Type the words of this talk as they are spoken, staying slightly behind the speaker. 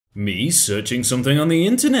Me searching something on the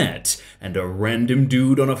internet, and a random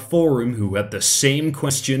dude on a forum who had the same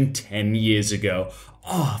question 10 years ago.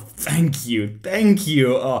 Oh, thank you, thank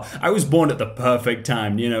you. Oh, I was born at the perfect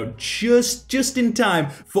time, you know, just in time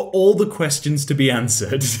for all the questions to be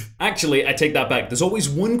answered. Actually, I take that back. There's always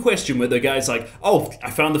one question where the guy's like, oh, I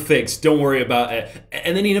found the fix, don't worry about it.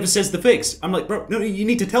 And then he never says the fix. I'm like, bro, no, you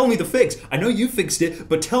need to tell me the fix. I know you fixed it,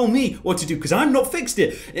 but tell me what to do, because I'm not fixed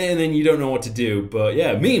it. And then you don't know what to do. But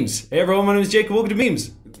yeah, memes. Hey everyone, my name is Jacob, welcome to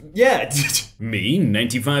Memes. Yeah, me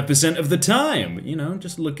 95% of the time, you know,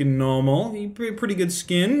 just looking normal, pretty good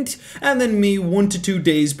skinned, and then me 1 to 2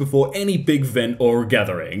 days before any big event or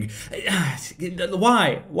gathering.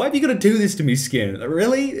 Why? Why have you got to do this to me, skin?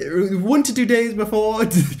 Really? 1 to 2 days before?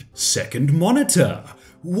 Second monitor.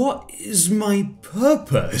 What is my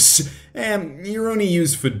purpose? You're only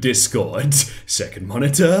used for Discord. Second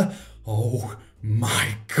monitor? Oh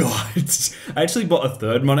my god. I actually bought a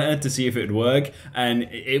third monitor to see if it would work, and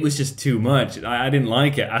it was just too much. I didn't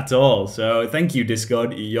like it at all, so thank you,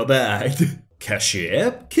 Discord, you're there.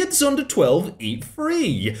 Cashier, kids under 12 eat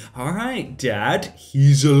free. Alright, Dad,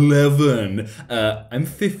 he's 11. I'm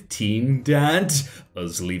 15, Dad.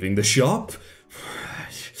 Us leaving the shop?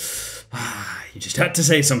 You just had to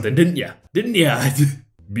say something, didn't ya? Didn't ya?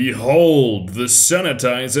 Behold, the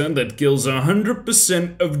sanitizer that kills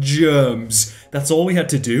 100% of germs. That's all we had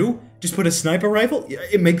to do? Just put a sniper rifle?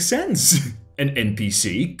 It makes sense. An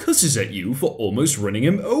NPC cusses at you for almost running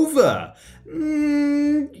him over.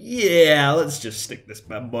 Yeah, let's just stick this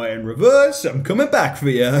bad boy in reverse. I'm coming back for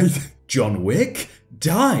you. John Wick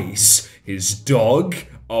dies. His dog?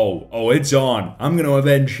 Oh, it's on. I'm gonna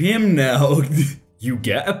avenge him now. You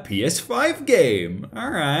get a PS5 game.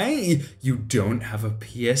 Alright. You don't have a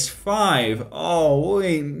PS5. Oh,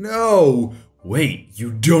 wait, no. Wait,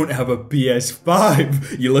 you don't have a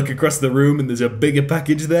PS5. You look across the room and there's a bigger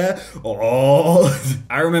package there. Oh,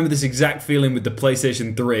 I remember this exact feeling with the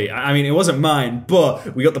PlayStation 3. I mean, it wasn't mine,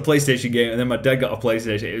 but we got the PlayStation game and then my dad got a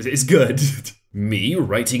PlayStation. It's good. Me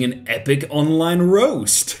writing an epic online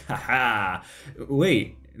roast. Haha.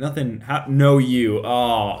 Wait. Nothing, no you,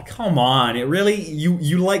 oh, come on, it really,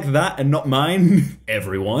 you like that and not mine?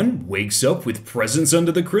 Everyone wakes up with presents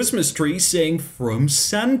under the Christmas tree saying from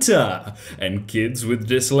Santa. And kids with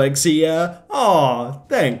dyslexia, oh,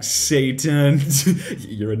 thanks Satan.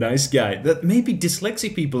 You're a nice guy. That maybe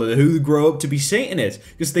dyslexic people are who grow up to be Satanists,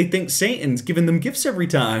 because they think Satan's giving them gifts every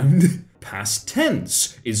time. Past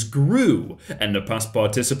tense is grew, and the past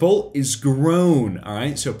participle is grown,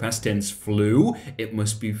 alright? So past tense flew, it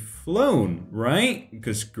must be flown, right?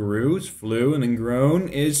 Because grew is flew, and then grown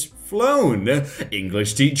is flown.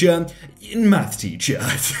 English teacher, math teacher.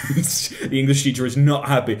 The English teacher is not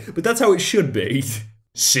happy, but that's how it should be.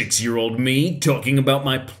 6-year-old me talking about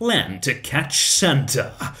my plan to catch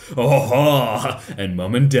Santa. Oh, and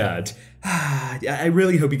mum and dad. I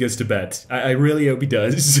really hope he goes to bed. I really hope he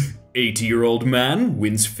does. 80-year-old man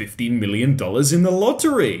wins $15 million in the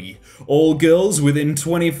lottery. All girls within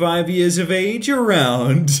 25 years of age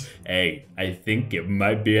around. Hey, I think it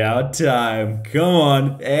might be our time. Come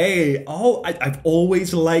on. Hey, oh, I've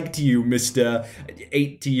always liked you, Mr.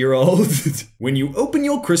 80-year-old. When you open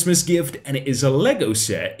your Christmas gift and it is a Lego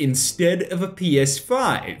set instead of a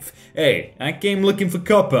PS5. Hey, I came looking for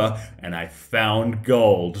copper and I found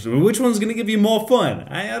gold. Which one's gonna give you more fun?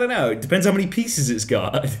 I don't know. It depends how many pieces it's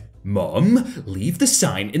got. Mom, leave the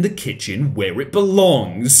sign in the kitchen where it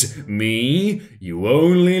belongs. Me, you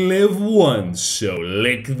only live once, so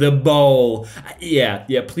lick the bowl. Yeah,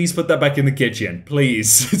 please put that back in the kitchen,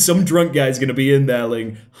 please. Some drunk guy's gonna be in there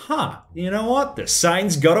like, huh, you know what? The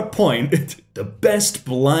sign's got a point. The best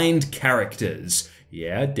blind characters.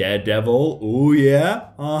 Yeah, Daredevil, ooh yeah,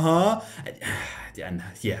 uh-huh. And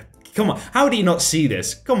yeah, come on, how do you not see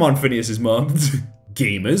this? Come on, Phineas's mom.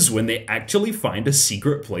 Gamers when they actually find a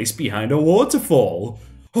secret place behind a waterfall.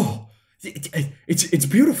 Oh, it's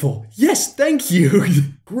beautiful. Yes, thank you.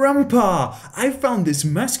 Grandpa, I found this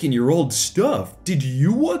mask in your old stuff. Did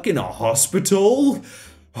you work in a hospital?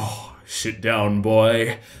 Oh, sit down,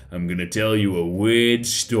 boy. I'm gonna tell you a weird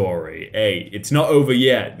story. Hey, it's not over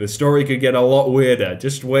yet. The story could get a lot weirder.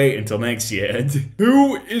 Just wait until next year.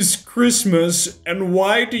 Who is Christmas and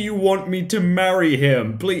why do you want me to marry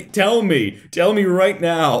him? Please, tell me. Tell me right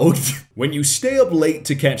now. When you stay up late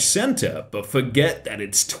to catch Santa, but forget that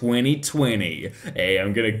it's 2020. Hey,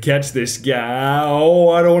 I'm gonna catch this guy. Oh,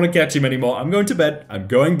 I don't want to catch him anymore. I'm going to bed. I'm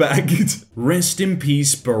going back. Rest in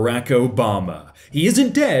peace, Barack Obama. He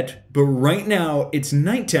isn't dead, but right now it's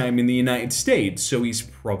nighttime in the United States, so he's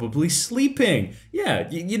probably sleeping. Yeah,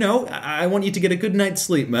 you know, I want you to get a good night's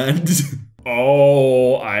sleep, man.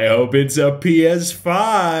 Oh, I hope it's a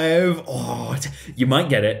PS5. Oh, you might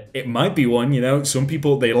get it. It might be one, you know. Some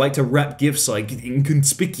people, they like to wrap gifts like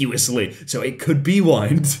inconspicuously, so it could be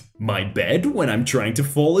one. My bed when I'm trying to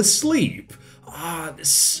fall asleep. Ah, this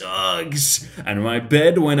sucks. And my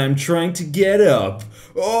bed when I'm trying to get up.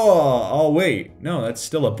 Oh, wait. No, that's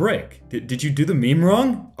still a brick. Did you do the meme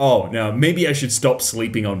wrong? Oh, no, maybe I should stop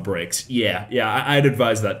sleeping on bricks. Yeah, I'd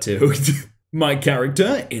advise that too. My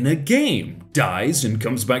character in a game dies and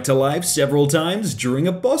comes back to life several times during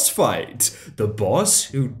a boss fight. The boss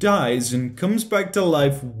who dies and comes back to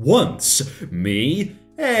life once. Me?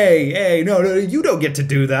 Hey, no, you don't get to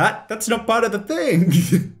do that. That's not part of the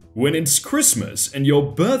thing. When it's Christmas and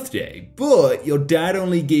your birthday, but your dad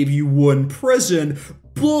only gave you one present,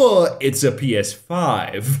 but it's a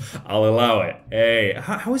PS5. I'll allow it. Hey,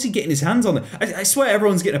 how is he getting his hands on it? I swear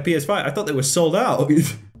everyone's getting a PS5. I thought they were sold out.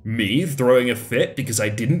 Me throwing a fit because I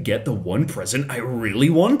didn't get the one present I really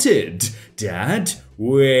wanted. Dad,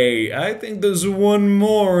 wait, I think there's one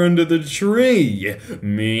more under the tree.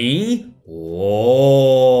 Me?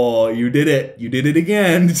 Oh, you did it. You did it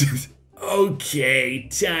again. Okay,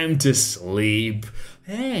 time to sleep.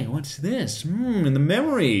 Hey, what's this? In the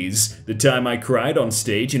memories. The time I cried on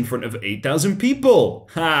stage in front of 8,000 people.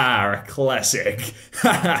 Ha, a classic.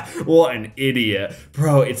 Ha, what an idiot.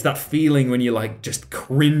 Bro, it's that feeling when you're like just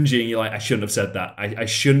cringing. You're like, I shouldn't have said that. I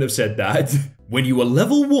shouldn't have said that. When you were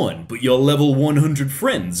level 1, but your level 100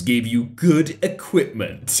 friends gave you good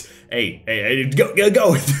equipment. Hey, go.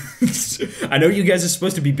 I know you guys are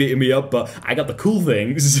supposed to be beating me up, but I got the cool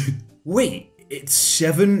things. Wait. It's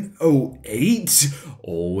 7:08?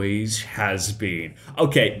 Always has been.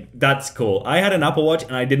 Okay, that's cool. I had an Apple Watch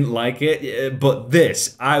and I didn't like it, but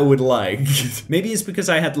this, I would like. Maybe it's because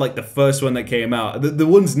I had like the first one that came out. The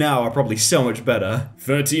ones now are probably so much better.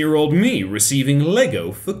 30-year-old me receiving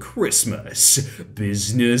Lego for Christmas.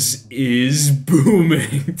 Business is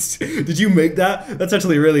booming. Did you make that? That's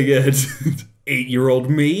actually really good. 8-year-old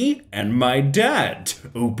me and my dad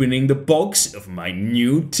opening the box of my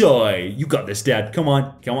new toy. You got this, Dad. Come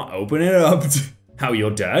on, open it up. How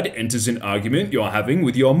your dad enters an argument you're having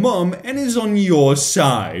with your mom and is on your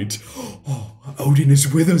side. Oh, Odin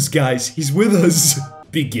is with us, guys. He's with us.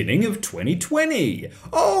 Beginning of 2020.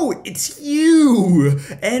 Oh, it's you.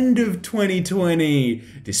 End of 2020.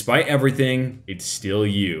 Despite everything, it's still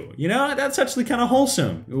you. You know, that's actually kind of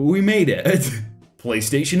wholesome. We made it.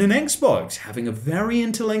 PlayStation and Xbox having a very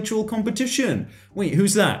intellectual competition. Wait,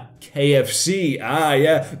 who's that? KFC. Ah,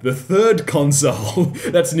 yeah, the third console.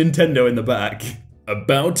 That's Nintendo in the back.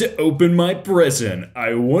 About to open my present.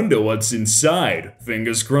 I wonder what's inside.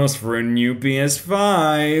 Fingers crossed for a new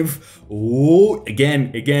PS5. Oh,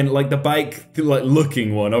 again, like the bike, like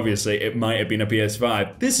looking one, obviously. It might have been a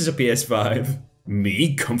PS5. This is a PS5.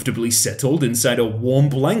 Me comfortably settled inside a warm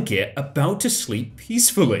blanket, about to sleep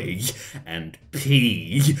peacefully. And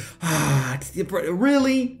pee.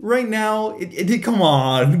 Really? Right now? Come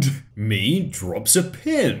on. Me drops a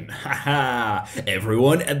pin. Haha.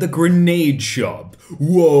 Everyone at the grenade shop.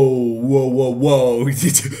 Whoa.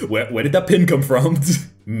 Where did that pin come from?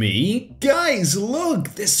 Me? Guys, look,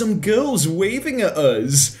 there's some girls waving at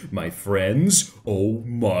us. My friends? Oh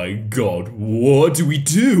my god, what do we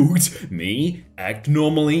do? Me? Act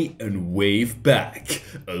normally and wave back.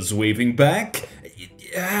 Us waving back?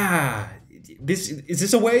 Is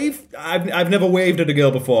this a wave? I've never waved at a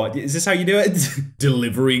girl before. Is this how you do it?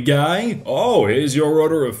 Delivery guy? Oh, here's your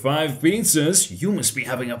order of 5 pizzas. You must be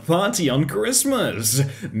having a party on Christmas.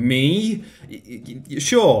 Me?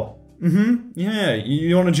 Sure. Yeah,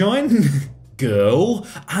 you wanna join? Girl,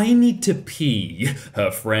 I need to pee. Her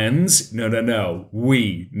friends? No.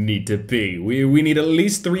 We need to pee. We need at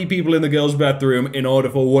least 3 people in the girls' bathroom in order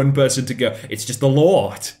for one person to go. It's just the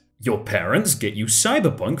law. Your parents get you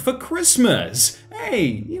Cyberpunk for Christmas.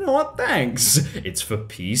 Hey, you know what? Thanks. It's for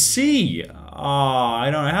PC. I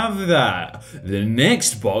don't have that. The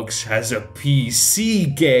next box has a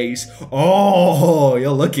PC case. Oh,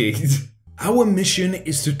 you're lucky. Our mission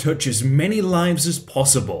is to touch as many lives as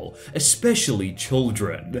possible, especially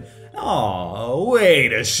children. Oh,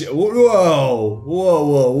 wait a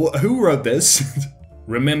Whoa. Who wrote this?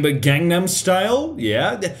 Remember Gangnam Style?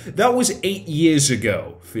 Yeah, that was 8 years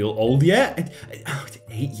ago. Feel old yet?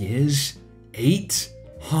 8 years? 8?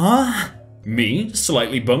 Huh? Me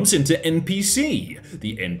slightly bumps into NPC.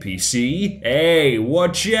 The NPC, hey,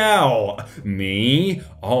 watch out. Me,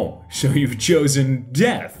 oh, so you've chosen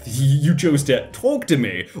death. You chose to talk to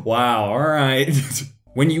me. Wow, alright.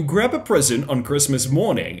 When you grab a present on Christmas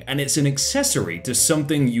morning and it's an accessory to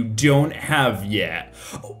something you don't have yet.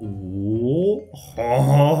 Oh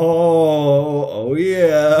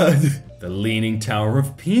yeah. The Leaning Tower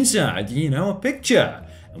of Pisa, you know, a picture.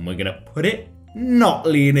 And we're gonna put it not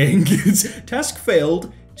leaning. Task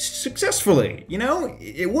failed successfully, you know,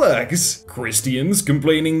 it works. Christians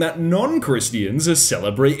complaining that non-Christians are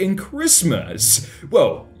celebrating Christmas.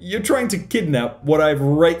 Whoa, you're trying to kidnap what I've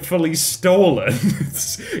rightfully stolen.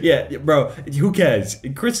 Yeah, bro, who cares?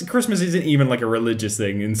 Christmas isn't even like a religious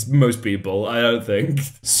thing in most people, I don't think.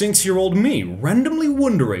 6-year-old me randomly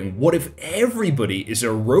wondering what if everybody is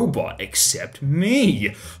a robot except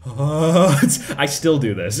me? I still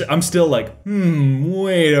do this. I'm still like,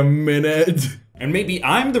 wait a minute. And maybe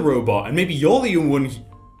I'm the robot, and maybe you're the one.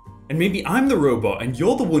 And maybe I'm the robot, and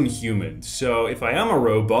you're the one human. So if I am a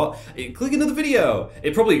robot, click another video.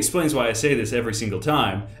 It probably explains why I say this every single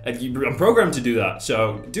time. I'm programmed to do that,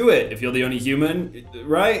 so do it if you're the only human,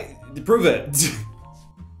 right? Prove it.